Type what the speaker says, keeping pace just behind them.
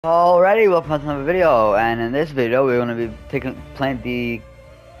Alrighty, welcome to another video, and in this video we're going to be playing the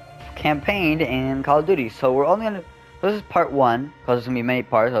campaign in Call of Duty. So we're only gonna, this is part 1, because there's going to be many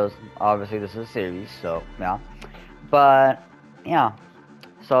parts, so obviously this is a series, so yeah. But, yeah,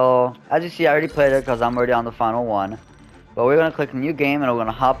 so as you see I already played it because I'm already on the final one. But we're going to click new game and we're going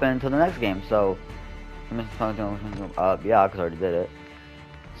to hop into the next game, so, yeah, because I already did it.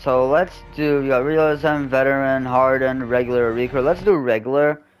 So let's do, you got realism, veteran, hardened, regular, recruit. Let's do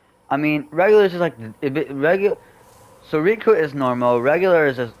regular. I mean, regular is just like regular. So recruit is normal. Regular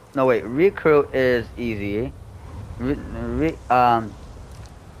is just no wait. Recruit is easy. The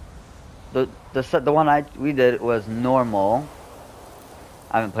one we did was normal.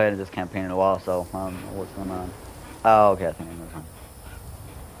 I haven't played this campaign in a while, so I don't know what's going on. Oh, okay, I think I know this one.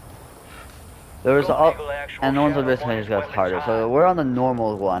 There was and the ones with this one just got harder. So we're on the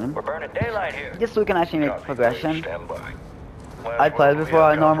normal one. We're burning daylight here. Just so we can actually make progression. I played before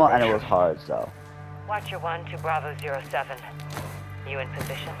on normal and it was hard, so. Watcher 1 to Bravo 07. You in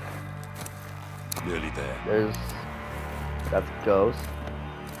position? Nearly there. That's Ghost.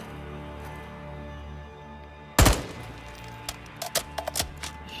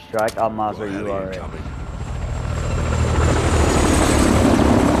 Strike Almazer, you are it.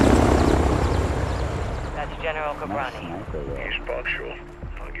 That's General Cabrani. He's punctual.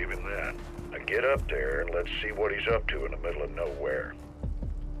 I'll give him that. Now get up there and let's see what he's up to in the middle of nowhere.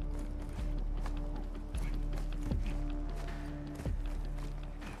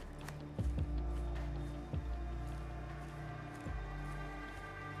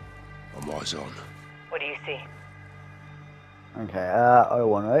 I'm eyes on. What do you see? Okay,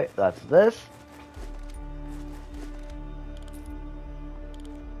 O1, right? That's this.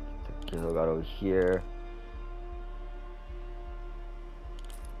 Okay, we got over here.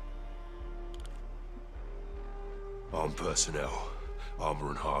 Armed personnel, armor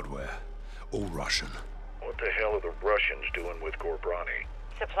and hardware, all Russian. What the hell are the Russians doing with Gorbrani?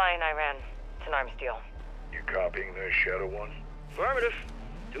 Supply in Iran. It's an arms deal. You copying this, Shadow One? Affirmative.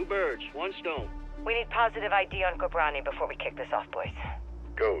 2 birds, 1 stone. We need positive ID on Cabrani before we kick this off, boys.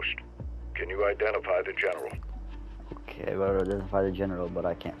 Ghost, can you identify the general? Okay, I gotta identify the general, but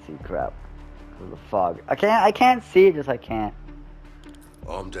I can't see crap. Because of the fog. I can't see it, just I can't.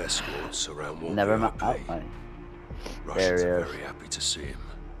 Armed escorts around one Never mind. VIP. Oh, Russians there are he is. very happy to see him.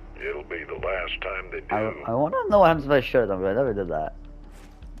 It'll be the last time they do. I want to know what happens if I shoot them, but I never did that.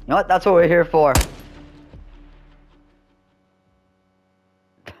 You know what? That's what we're here for.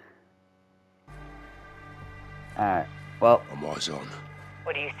 Alright, well. I'm eyes on.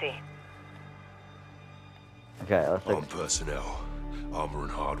 What do you see? Okay, let's take. Armed personnel, armor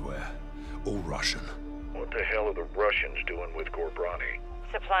and hardware, all Russian. What the hell are the Russians doing with Gorbrani?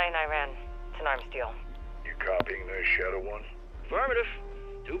 Supply in Iran. It's an arms deal. You copying this, Shadow One? Affirmative.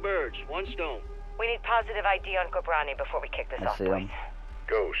 2 birds, 1 stone. We need positive ID on Cabrani before we kick this I off, see boys. him.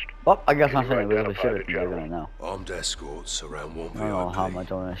 Ghost. Well, I guess Can I'm you saying we have to identify shoot the it from general? right now. Armed escorts around one I don't know how VIP.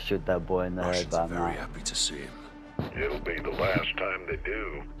 much I want to shoot that boy in the head, Russians but are I'm very not. happy to see him. It'll be the last time they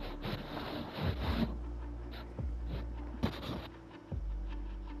do.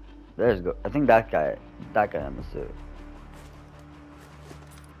 There's go. I think that guy in the suit.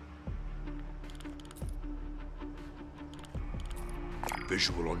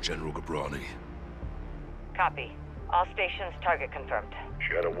 Visual on General Gabrani. Copy. All stations target confirmed.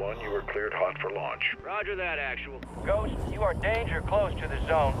 Shadow One, you are cleared hot for launch. Roger that, actual. Ghost, you are danger close to the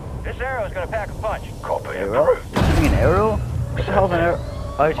zone. This arrow is gonna pack a punch. Copy. Arrow? You mean an arrow? What the hell's an arrow?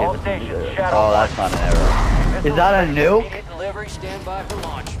 Oh, shit, All this is stations, an arrow. Shadow Oh, One. that's not an arrow. Is that a nuke? Immediate delivery, stand by for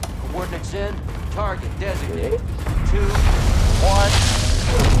launch. Coordinates in, target designated. 2, 1.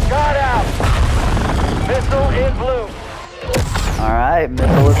 Got out! Missile is loose. Alright,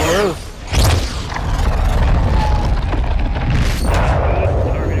 missile is loose.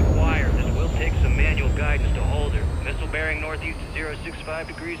 target acquired. This will take some manual guidance to hold her. Missile bearing northeast at 065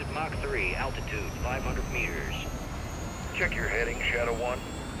 degrees at Mach 3, altitude 500 meters. Check your heading, Shadow One.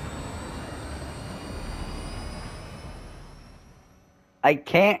 I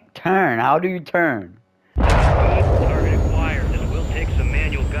can't turn. How do you turn? Target acquired. This will take some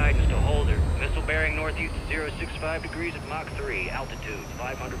manual guidance to hold her. Missile bearing northeast at 065 degrees at Mach 3, altitude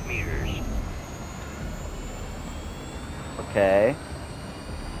 500 meters. Okay.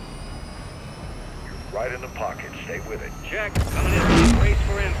 You're right in the pocket. Stay with it. Check. Coming in. Brace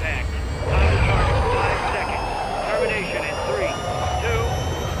for impact. Time to target 5 seconds. Termination in 3, 2,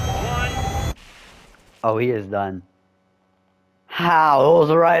 1. Oh, he is done. How? It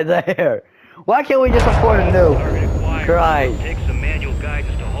was right there. Why can't we just afford a nuke? Target acquired. Christ. Take some manual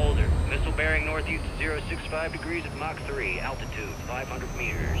guidance to hold her. Missile bearing northeast 065 5 degrees at Mach 3, altitude 500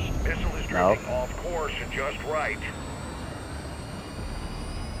 meters. Missile is No. drifting off course and just right.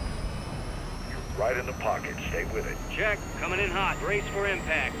 You're right in the pocket. Stay with it. Check. Coming in hot. Brace for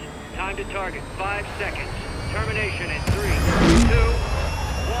impact. Time to target 5 seconds. Termination in 3, 2, 1.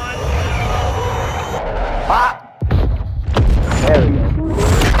 Ah! There we go.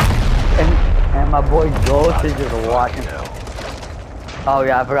 And my boy Ghost is just watching. Oh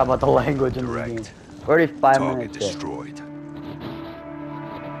yeah, I forgot about the language in the game. Direct. 35 Target minutes. in. destroyed.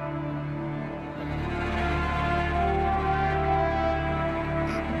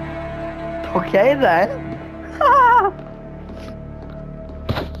 Okay then.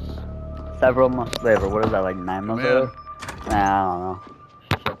 Several months later. What is that, like 9 months Come in. later? Nah, I don't know.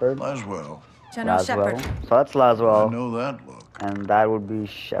 Shepard? Laswell. General Laswell. Shepard. So that's I Laswell. know that look. And that would be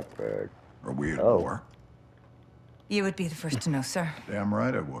Shepard. Are we at Oh. war? You would be the first to know, sir. Damn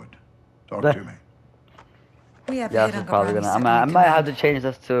right I would. Talk to me. We have Yeah, hit this on is probably Gabrani's I second might in have to command. change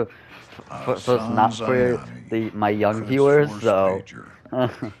this to so it's not for my young First viewers. Force So Major.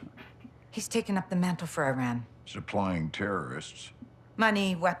 He's taken up the mantle for Iran. Supplying terrorists.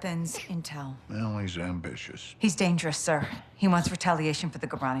 Money, weapons, intel. Well, he's ambitious. He's dangerous, sir. He wants retaliation for the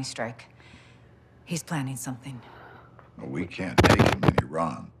Gabrani strike. He's planning something. But we can't take him in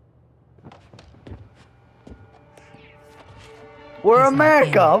Iran. we're He's not America,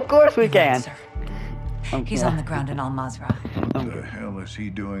 in of course we Iran, can. sir. He's on the ground in Al-Mazrah. What the hell is he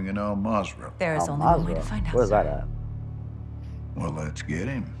doing in Al-Mazrah? There is only one way to Al-Mazrah. find out, Where's sir. that at? Well, let's get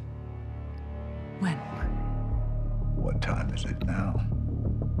him. When? What time is it now?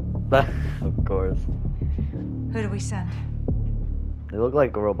 Of course. Who do we send? They look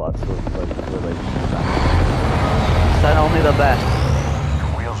like robots. Really. Send only the best.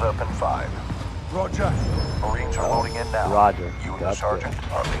 Wheels up in 5. Roger. Marines are loading in now. Roger. You and the That's sergeant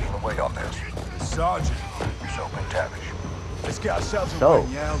are leading the way on this. Sergeant. So McTavish. Let's get ourselves So. away,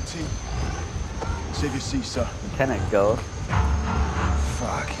 yeah, LT. Save your seat, sir. Lieutenant Ghost.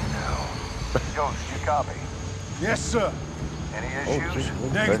 Fucking hell. Ghost, you copy? Yes, sir. Any Oh, issues? jeez,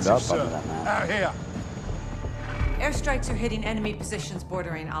 turned Negative, up sir. under that map. Out here. Airstrikes are hitting enemy positions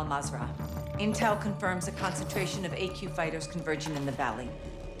bordering Al-Mazrah. Intel confirms a concentration of AQ fighters converging in the valley.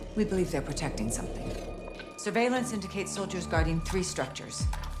 We believe they're protecting something. Surveillance indicates soldiers guarding 3 structures.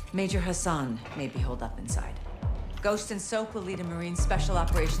 Major Hassan may be holed up inside. Ghost and Soap will lead a Marine Special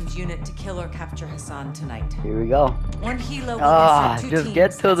Operations unit to kill or capture Hassan tonight. Here we go. One helo will Ah, insert 2 just teams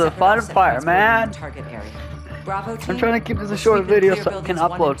get to that the separate fun offset part, points bordering man. the target area. Bravo team I'm trying to keep this a will short sweep and video clear so I can buildings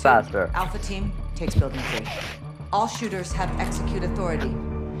 1 upload and 2. faster. Alpha team takes building 3. All shooters have execute authority,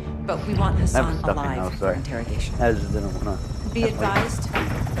 but we want Hassan stuck in alive now, for sorry. interrogation. I just didn't wanna. Be advised,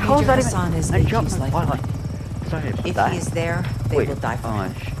 How is Major that even? Hassan is I jumped AQ's my body. lifeline. Sorry about If that. he is there, they Wait. will die for Oh,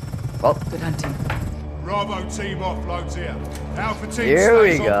 him. well, Good hunting. Bravo team offloads here. Alpha team Here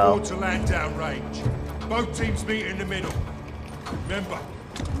we stays go. on board to land down range. Both teams meet in the middle. Remember,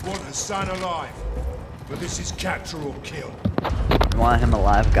 we want Hassan alive. But this is capture or kill. you want him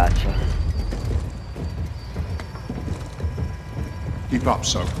alive? Gotcha. Keep up,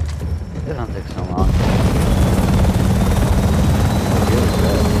 so. This don't take so long.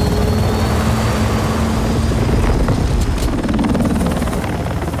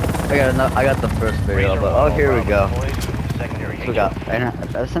 I got the first video, but oh, here we go. We got an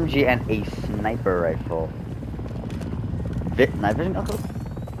SMG and a sniper rifle. Night vision?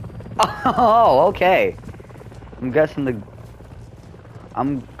 Oh, okay. I'm guessing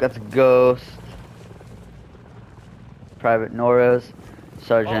that's Ghost, Private Norris,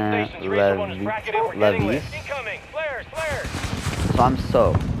 Sergeant Levis. Incoming! Flares! Flares! So I'm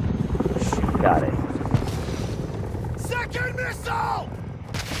so. Got it. Second missile!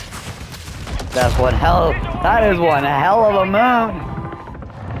 That is one hell of a moon.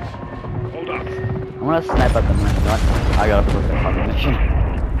 Hold up. I'm gonna snipe at the moon. I gotta put that on the mission.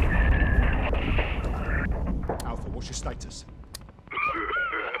 Alpha, what's your status?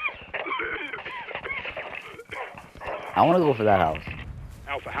 I wanna go for that house.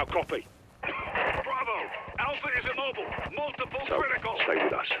 Alpha, how copy? Bravo! Alpha is immobile. Multiple critical. Stay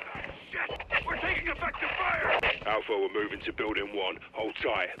with us. Shit! We're taking effective fire! Alpha, we're moving to building 1. Hold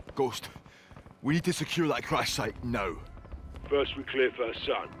tight. Ghost, we need to secure that crash site now. First we clear for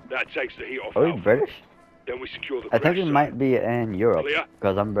Hassan. That takes the heat off Are we Alpha. British? Then we secure the I think crash we site. might be in Europe. Clear.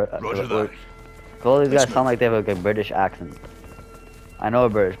 Because I'm Roger that. all these guys sound like they have like a British accent. I know a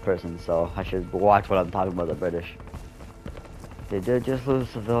British person, so I should watch what I'm talking about the British. They did just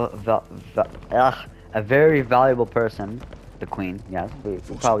lose a very valuable person, the Queen. Yes, we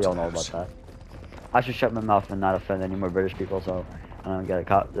probably all know about that. I should shut my mouth and not offend any more British people, so I don't get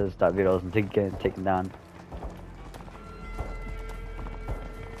caught. Stop videos and get taken down.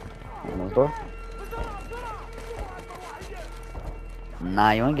 this door?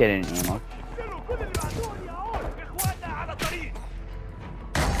 Nah, you ain't getting any ammo.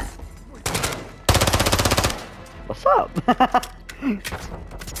 What's up?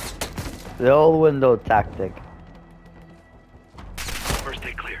 The old window tactic. First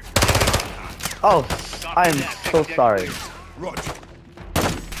day clear. Oh, I'm so sorry. Roger.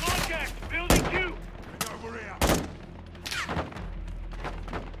 Contact! Building 2! Over here.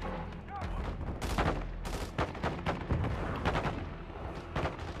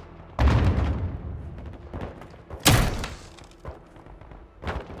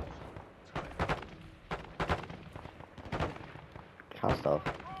 Cow stuff.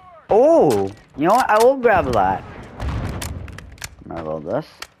 Oh, you know what? I will grab that. I'm gonna load this.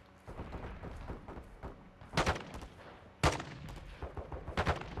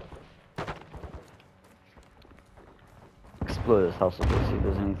 Explore this house a bit, see if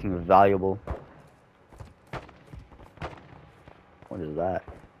there's anything valuable. What is that?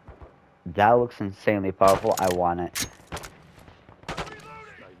 That looks insanely powerful. I want it.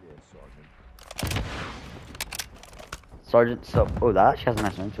 Sergeant, so oh, that actually has a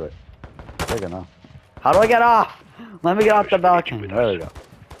nice ring to it. There we go. How do I get off? Let me get off the balcony. There we go.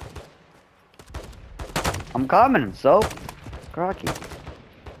 I'm coming, so crocky.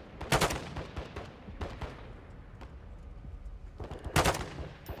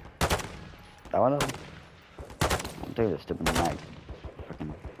 That one up. I'm taking this stupid mag.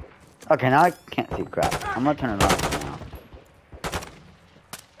 Freaking. Okay, now I can't see crap. I'm gonna turn it on for now.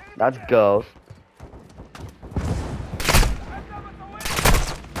 That's Ghost.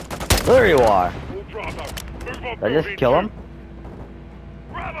 There you are. Did I just kill him?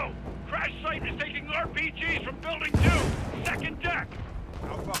 Bravo! Crash site is taking RPGs from building 2! Second deck!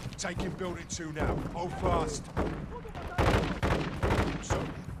 Alpha, taking building 2 now. Hold fast. So,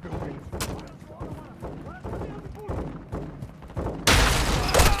 building.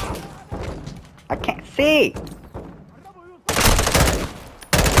 I can't see.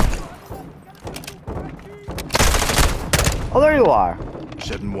 Oh, there you are.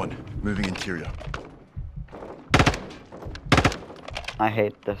 7-1, moving interior. I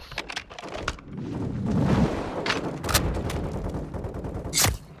hate this.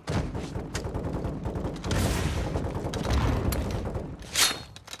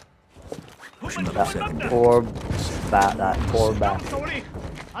 That poor bat,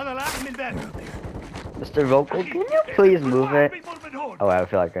 Mr. Vocal, can you please move it? Oh, I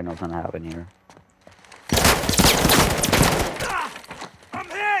feel like I know what's gonna happen here. I'm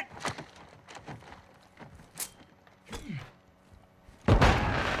hit!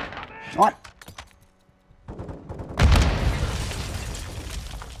 What?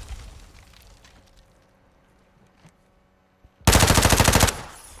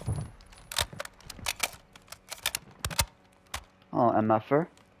 Oh, MFer.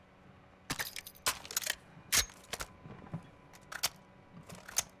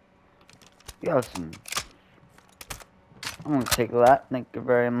 Yes. I'm gonna take that. Thank you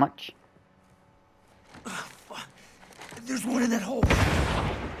very much. There's one in that hole.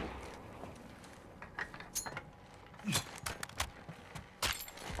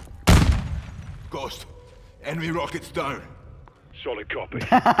 Ghost, enemy rockets down. Solid copy.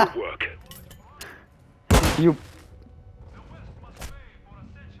 Good work. You.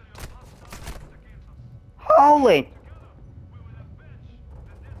 Holy.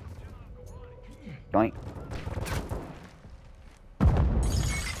 Doink.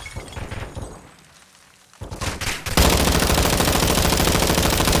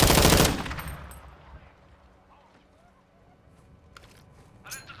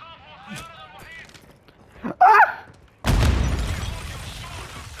 Ah!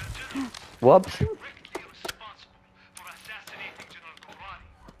 Whoops.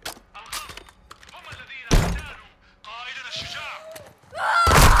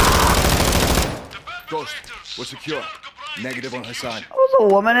 Ghost, we're secure. Negative on Hassan. There's a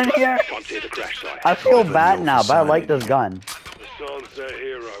woman in here. Can't see the crash site. I feel bad now, but I like this gun. Hassan's their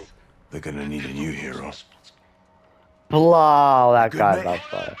hero. They're gonna need a new hero. Blow that Good guy's man. on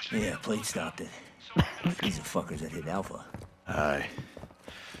fire. Yeah, plate stopped it. These are fuckers that hit Alpha. Aye.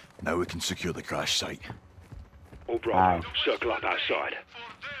 Now we can secure the crash site. All Bravo, circle up outside.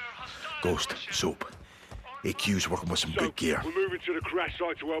 Ghost, Soap. AQ's working with some good gear. We're moving to the crash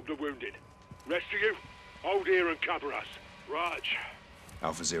site to help the wounded. Rest of you, hold here and cover us. Raj.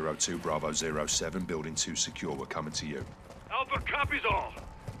 Alpha 02, Bravo 07, building 2 secure. We're coming to you. Alpha copies all.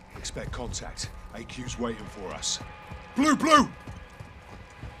 Expect contact. AQ's waiting for us. Blue, blue!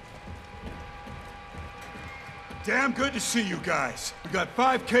 Damn good to see you guys. We got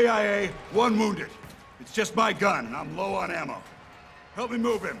 5 KIA, 1 wounded. It's just my gun, and I'm low on ammo. Help me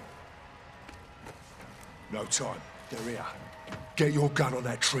move him. No time. They're here. Get your gun on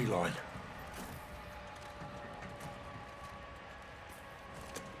that tree line.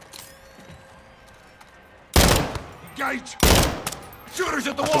 Engage! Shooters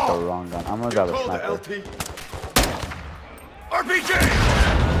at the I picked the wall! wrong gun. I'm gonna grab a sniper. RPG!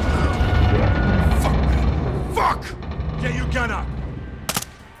 Fuck! Get your gun up!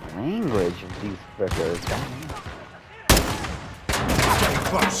 Language of these frickers. Getting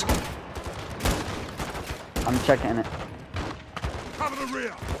close. I'm checking it. Cover the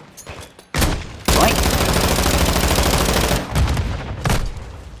rear. Boink.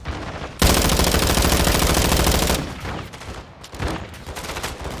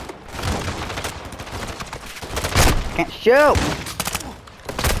 Can't shoot.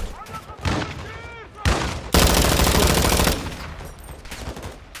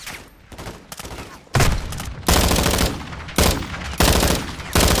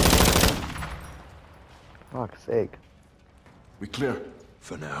 Fuck's sake. We clear?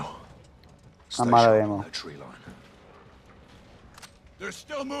 For now. I'm out of ammo. That tree line. They're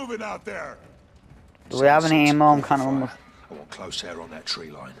still moving out there. Do we have any ammo? I'm kind of almost... I want close air on that tree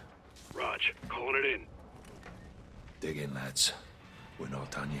line. Raj, calling it in. Dig in, lads. We're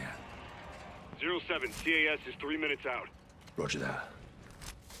not done yet. 07, CAS is 3 minutes out. Roger that.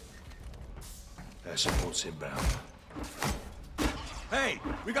 Air support's inbound. Hey,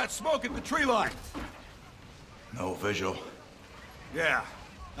 we got smoke at the tree line. No visual. Yeah,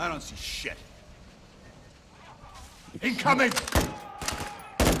 I don't see shit. Incoming!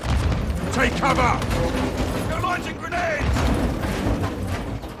 Take cover! They're launching grenades!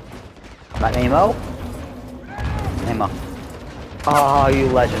 Got ammo? Ammo. Oh, you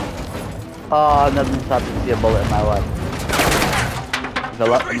legend. Oh, nothing stopped to see a bullet in my life.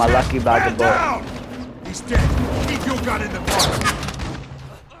 My lucky bag of bullets. He's dead. Keep your gun in the box.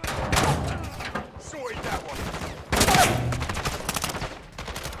 Sorted that one.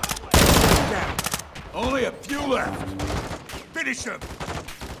 Down. Only a few left. Finish him.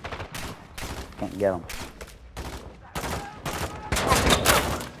 Can't get him.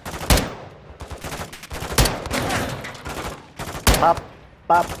 Pop,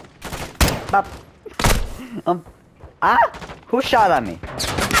 pop, pop. Who shot at me?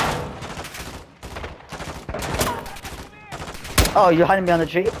 Oh, you're hiding behind the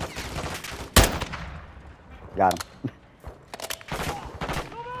tree? Got him.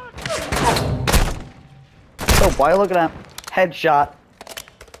 So why are you looking at him? Headshot.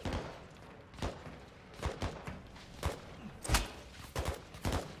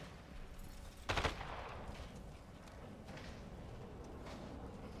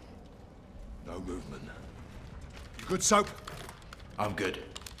 No movement. You good, Soap? I'm good.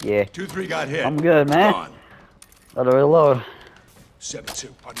 Yeah. 2-3 got hit. I'm good, man. Gone. Gotta reload.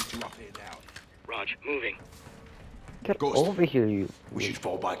 7-2, I need you up here now. Raj, moving. Get Ghost. over here, you. We should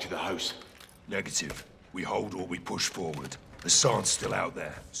fall back to the house. Negative. We hold or we push forward. Hassan's still out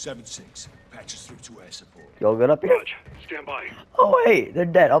there. 7-6. Patches through to air support. Y'all good up here? Raj, stand by. Oh wait, they're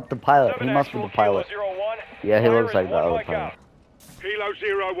dead. Up the pilot. He must be the pilot. Yeah, he looks like that other pilot. Kilo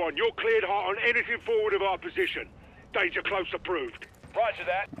 01, you're cleared hot on anything forward of our position. Danger close approved. Roger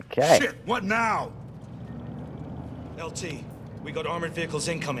that. Okay. Shit, what now? LT, we got armored vehicles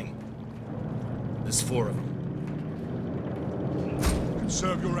incoming. There's 4 of them.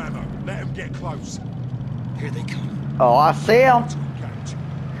 Conserve your ammo. Let them get close. Here they come. Oh, I see him. Engage.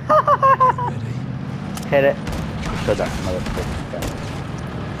 Hit it. Show that motherfucker.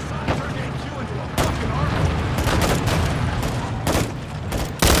 Turn HQ into a fucking army.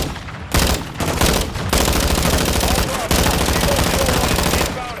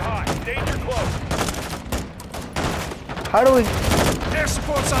 Inbound hot. Danger close. How do we? Air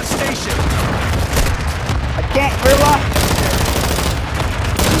support's on station. I can't reload.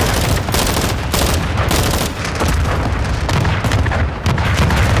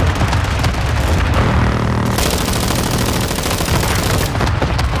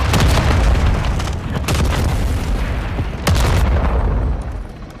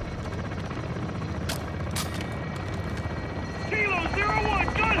 Kilo 01,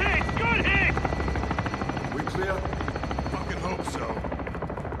 good hit, good hit! We clear? Fucking hope so.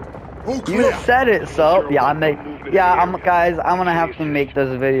 All You clear. said it, so yeah. Guys. I'm gonna have to make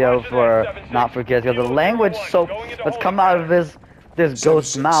this video for not for kids because the language that's come out of this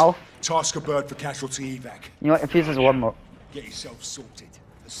ghost's 7-6. mouth. Task a bird for casualty evac. You know what? If he's just one more. Get yourself sorted.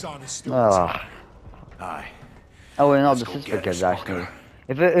 Hassan is still Ugh. Aye. Oh wait, no, Let's this go is get for kids him, actually. Smoker.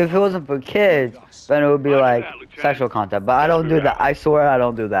 If it wasn't for kids, then it would be like sexual content. But I don't do that. I swear I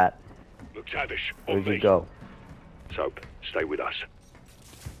don't do that. McTavish, Where'd on you me. go? Soap, stay with us.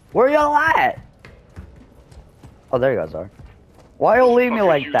 Where y'all at? Oh, there you guys are. Why y'all leave me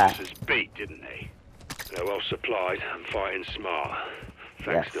like that? Us as beat, didn't they? They're well supplied and fighting smart.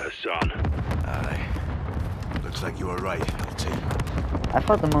 Thanks to her son. Aye. Looks like you were right, LT. I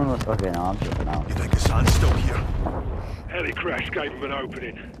thought the moon was... Okay, no, I'm tripping out. You think the sun's still here? Heli crash gave them an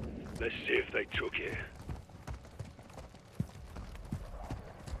opening. Let's see if they took it.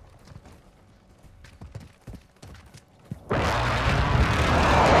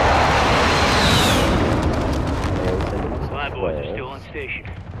 My boys are still on station.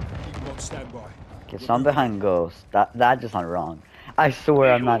 Keep them on standby. Get some behind Ghost. That just not wrong. I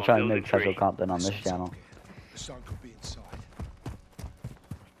swear I'm not trying to make Visual on sexual content on this channel. The sun could be inside.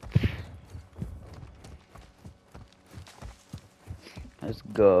 There's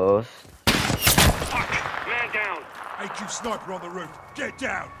Ghost. Man down! AQ sniper on the roof. Get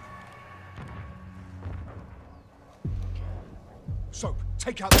down! Soap,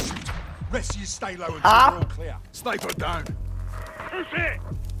 take out the shooter. Rest of you stay low until we're all clear. Sniper down. Who's hit?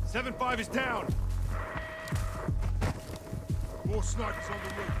 7-5 is down. More snipers on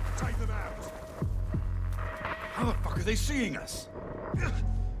the roof. Take them out. How the fuck are they seeing us?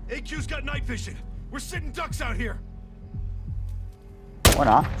 AQ's got night vision. We're sitting ducks out here. Or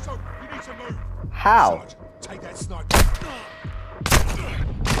not. Soap, you need to move. How? Sarge, take that sniper.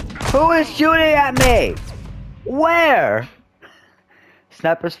 Who is shooting at me? Where?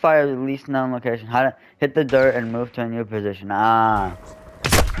 Snipers fire at least known location. How to hit the dirt and move to a new position. Ah.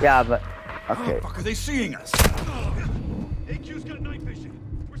 Yeah, but How okay. the fuck are they seeing us? AQ's got night vision.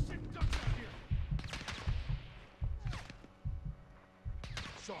 We're sitting ducks out here.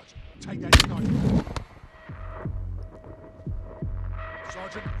 Sergeant, take that sniper.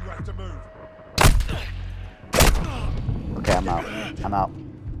 Sergeant, you have to move. Okay, I'm out. I'm out.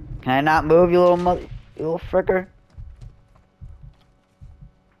 Can I not move, you little fricker?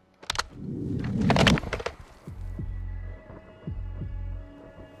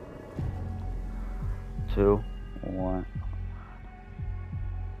 Two, one.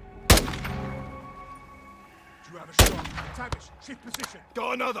 Do you have a shot? Tavish, shift position.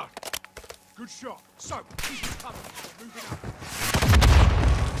 Got another. Good shot. So, keep it covered. We're moving up.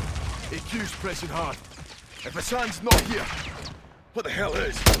 AQ's pressing hard. If Hassan's not here, what the hell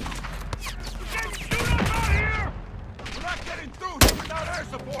is? We're not getting through here without air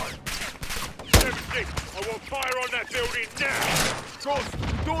support. 7-6, I want fire on that building now! Ghost,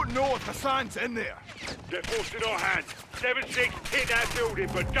 we don't know if Hassan's in there. They're forcing our hand. 7-6, hit that building,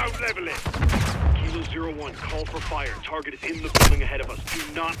 but don't level it. Kilo 01, call for fire. Target is in the building ahead of us. Do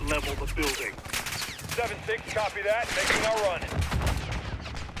not level the building. 7-6, copy that. Making our run.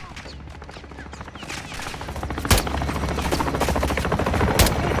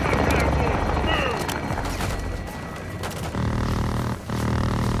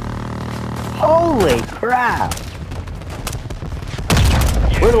 Holy crap!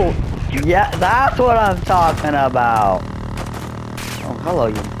 Little, yeah, that's what I'm talking about. Oh, hello,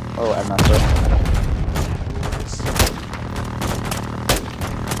 you. Oh, I'm not sure.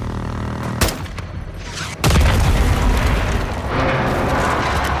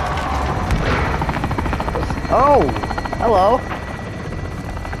 Oh, hello.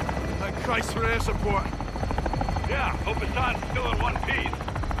 Thank Christ for air support. Yeah, hope Hassan's still in one piece.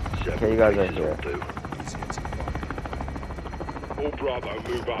 Okay, you guys are here. All Bravo,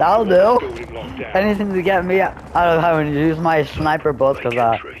 move up. That'll We'll do. have the building locked down. Anything to get me out of having to use my sniper bullets, because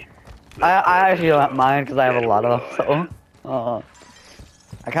I actually don't mind because I have a lot of them. So,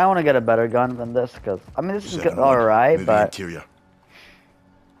 I kind of want to get a better gun than this, because I mean this is alright, but Interior.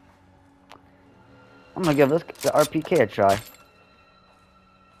 I'm gonna give this the RPK a try.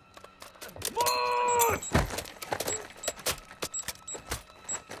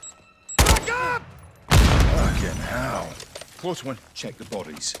 Fucking hell. Close one. Check the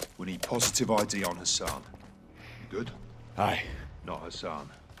bodies. We need positive ID on Hassan. You good? Aye. Not Hassan.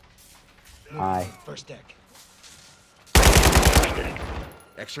 Aye. First deck.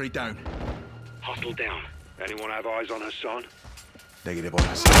 X-ray down. Hostile down. Anyone have eyes on Hassan? Negative on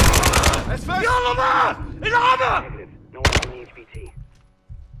Hassan. Negative. No one on the HVT.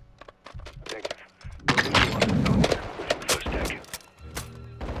 Negative. First deck.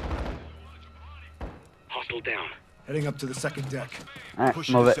 Hostile down. Heading up to the second deck. Alright,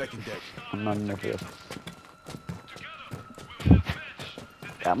 Pushing move the it. second deck. I'm not enough for this.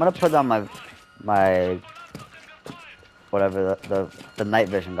 Yeah, I'm gonna put on my whatever the night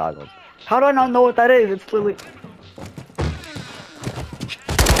vision goggles. How do I not know what that is? It's literally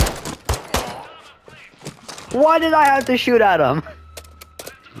Why did I have to shoot at him?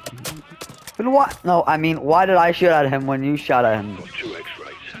 What? No, I mean, why did I shoot at him when you shot at him? Got 2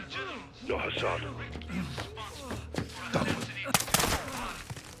 X-rays. No Hassan.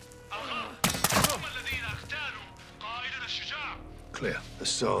 Clear.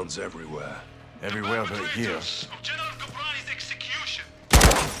 Hassan's everywhere. Everywhere but here.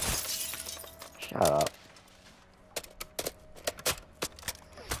 Shut up.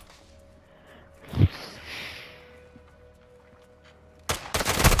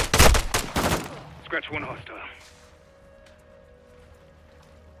 Scratch 1 hostile.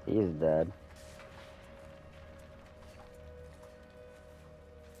 He's dead.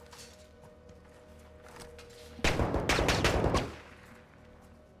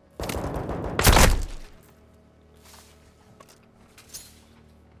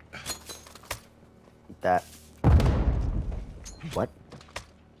 That. What?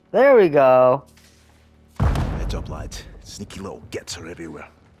 There we go. Heads up, lads. Sneaky little gets are everywhere.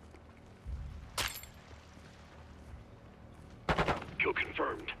 Kill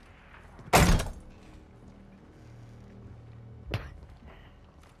confirmed.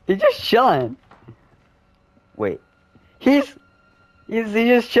 He's just chilling. Wait. He's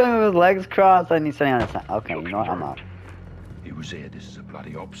just chilling with his legs crossed and he's sitting on his side. Okay, you know what? I'm out. He was here. This is a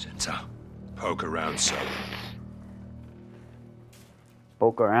bloody op center. Poke around, son.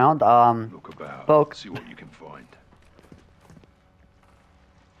 Poke around. Look about. Poke. See what you can find.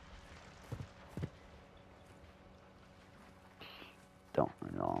 Don't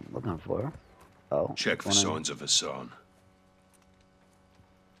know what I'm looking for. Oh. Check for signs of Hassan.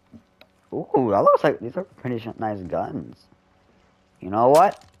 Ooh, that looks like these are pretty nice guns. You know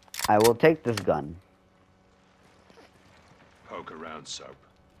what? I will take this gun. Poke around, soap.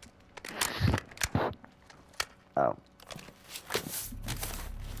 Oh.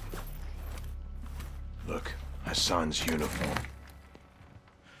 Look, Hassan's uniform.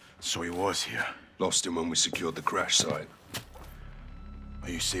 So he was here. Lost him when we secured the crash site. Are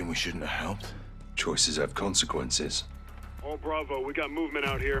you saying we shouldn't have helped? Choices have consequences. All Bravo, we got movement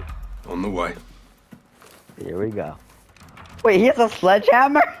out here. On the way. Here we go. Wait, he has a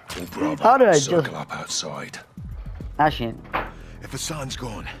sledgehammer? All Bravo, How did I circle just... up outside. Actually... If Hassan's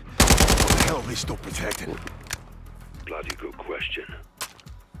gone, what the hell are they still protecting? Bloody good question.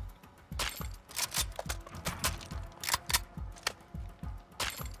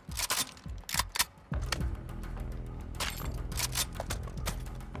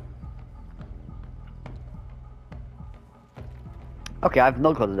 Okay, I have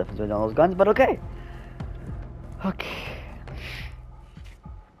no clue the difference between all those guns, but okay. Okay.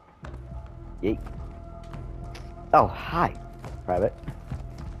 Yeet. Oh, hi, Private.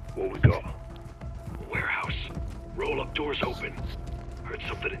 What we got? A warehouse. Roll up doors open. Heard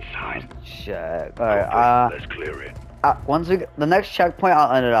something inside. Check. Alright, let's clear it. once we get the next checkpoint,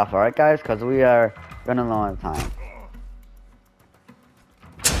 I'll end it off, alright, guys? Because we are running low on time.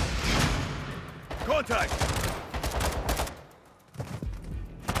 Contact!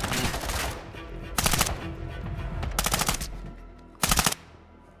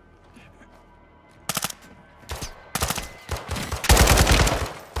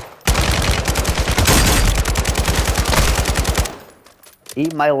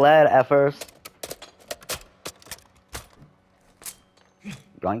 Eat my lead at first.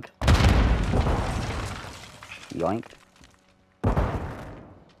 Yoink. Yoink.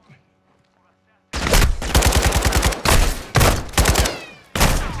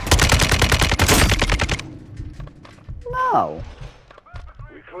 No.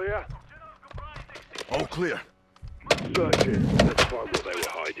 We clear? All clear. Search it. Let's find what they were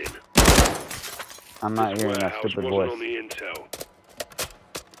hiding. I'm not hearing that Warehouse stupid wasn't voice. on the intel.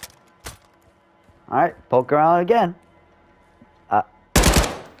 Alright, poke around again.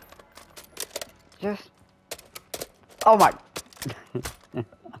 Just... Oh my...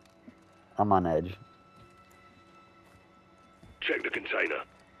 I'm on edge. Check the container.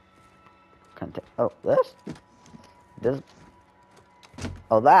 Oh, this? This?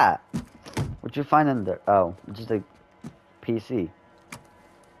 Oh, that? What'd you find in there? Oh, just a PC.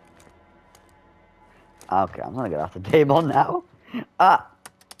 Okay, I'm gonna get off the table now.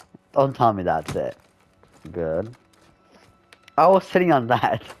 Don't tell me that's it. Good. I was sitting on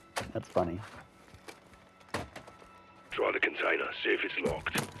that. That's funny. Try the container, see if it's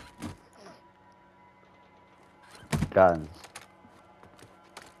locked. Guns.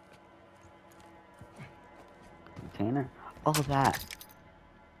 Container? Oh, that.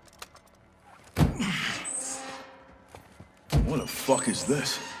 What the fuck is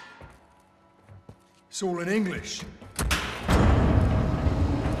this? It's all in English.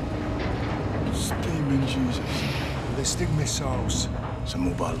 Steam Flaming Jesus. Ballistic missiles. It's a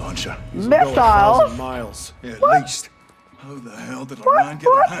mobile launcher. Missiles? Miles. Yeah, at What? least. How the hell did Iran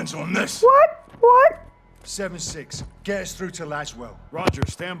get their hands on this? What? What? 7-6. Get us through to Laswell. Roger,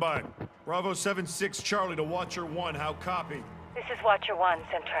 stand by. Bravo 7-6 Charlie to Watcher 1, how copy? This is Watcher 1,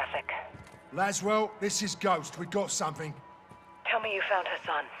 send traffic. Laswell, this is Ghost. We got something. Tell me you found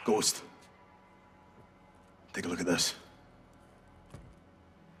Hassan. Ghost. Take a look at this.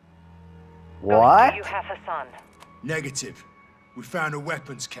 What? Do you have Hassan? Negative. We found a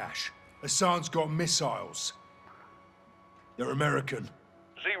weapons cache. Hassan's got missiles. They're American.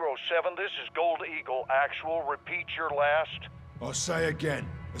 07, this is Gold Eagle. Actual, repeat your last. I'll say again.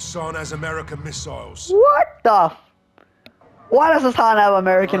 Hassan has American missiles. What the f... Why does Hassan have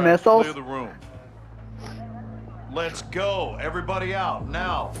American missiles? Clear the room. Let's go. Everybody out,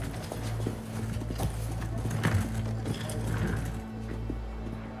 now.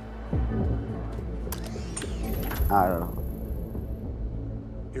 I don't know.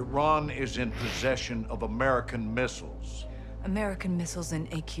 Iran is in possession of American missiles. American missiles in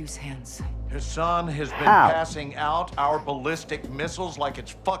AQ's hands. Hassan has been How? passing out our ballistic missiles like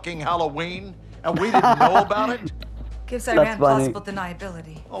it's fucking Halloween, and we didn't know about it? Gives That's Iran funny. plausible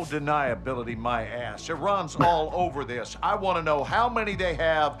deniability. Oh, deniability my ass. Iran's all over this. I want to know how many they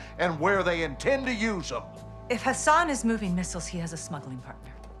have and where they intend to use them. If Hassan is moving missiles, he has a smuggling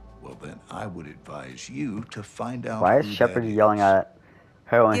partner. Well, then I would advise you to find out Why is who Shepard that yelling at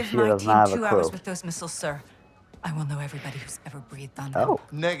her when Give she my does team not have 2 a clue? hours with those missiles, sir. I will know everybody who's ever breathed on them. Oh.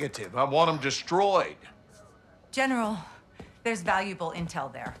 Negative. I want them destroyed. General, there's valuable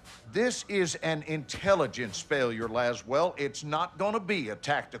intel there. This is an intelligence failure, Laswell. It's not going to be a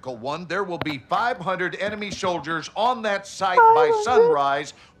tactical one. There will be 500 enemy soldiers on that site by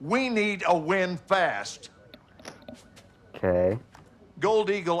sunrise. We need a win fast. Okay. Gold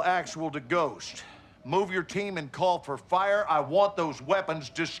Eagle actual to Ghost. Move your team and call for fire. I want those weapons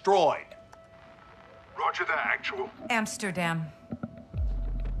destroyed. Roger that, actual. Amsterdam.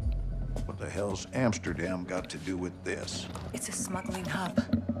 What the hell's Amsterdam got to do with this? It's a smuggling hub.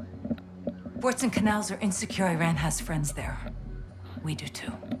 Ports and canals are insecure. Iran has friends there. We do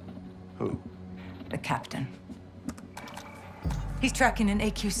too. Who? The captain. He's tracking an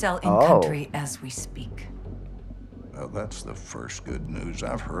AQ cell in Oh. country as we speak. Well, that's the first good news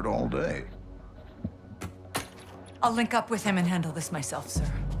I've heard all day. I'll link up with him and handle this myself, sir.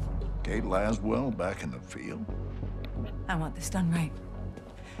 Kate Laswell back in the field? I want this done right.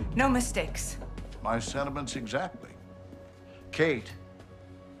 No mistakes. My sentiments exactly. Kate,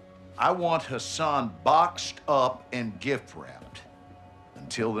 I want Hassan boxed up and gift wrapped.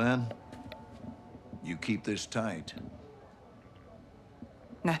 Until then, you keep this tight.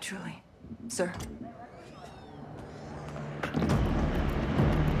 Naturally, sir.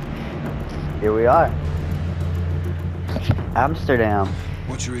 Here we are. Amsterdam.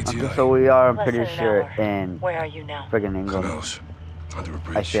 What's your ETA? Okay, so we are, I'm Less pretty than an sure, hour. in Where are you now? friggin' Who England. knows? Under a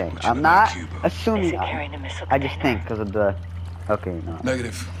bridge. I think. watching I'm an not Cuba. Is assuming. he carrying a missile I just container? think because of the. Okay, no.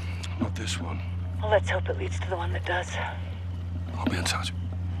 Negative. Not this one. Well, let's hope it leads to the one that does. I'll be in touch.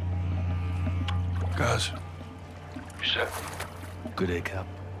 Guys. You set? Good day, Cap.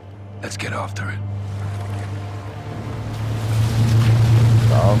 Let's get after it.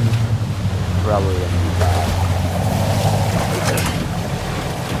 Probably gonna be bad.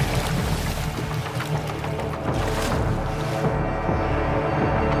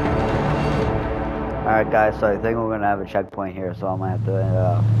 Alright guys, so I think we're gonna have a checkpoint here, so I might have to end it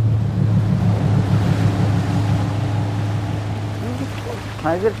up. Can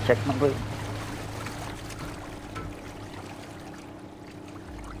I get a checkpoint, please?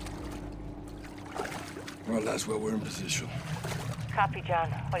 Right, that's where we're in position. Copy, John.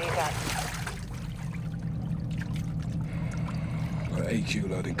 What do you got? Got AQ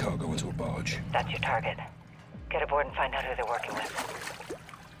loading cargo into a barge. That's your target. Get aboard and find out who they're working with.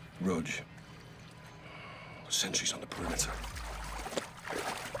 Rog. Sentries on the perimeter.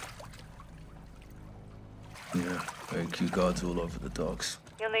 Yeah, AQ guards all over the docks.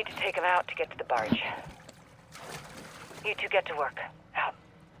 You'll need to take them out to get to the barge. You two get to work. Out.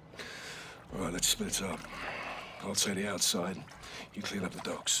 All right, let's split up. I'll take the outside. You clean up the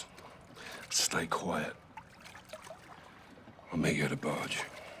docks. Stay quiet. I'll meet you at the barge.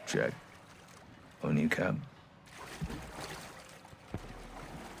 Check. On you, Cap.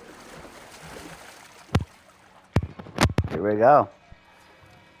 Here we go.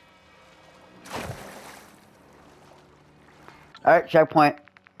 Alright, checkpoint.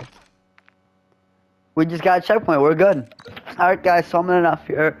 We just got a checkpoint, we're good. Alright guys, so I'm enough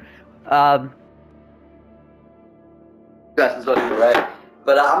here. Guys, it's okay, right?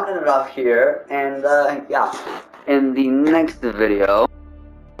 But I'm gonna end it off here, and yeah, in the next video,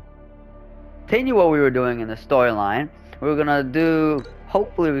 continue what we were doing in the storyline. We're gonna do,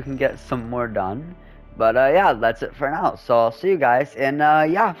 hopefully we can get some more done. But yeah, that's it for now. So I'll see you guys, and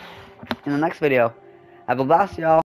yeah, in the next video. Have a blast, y'all.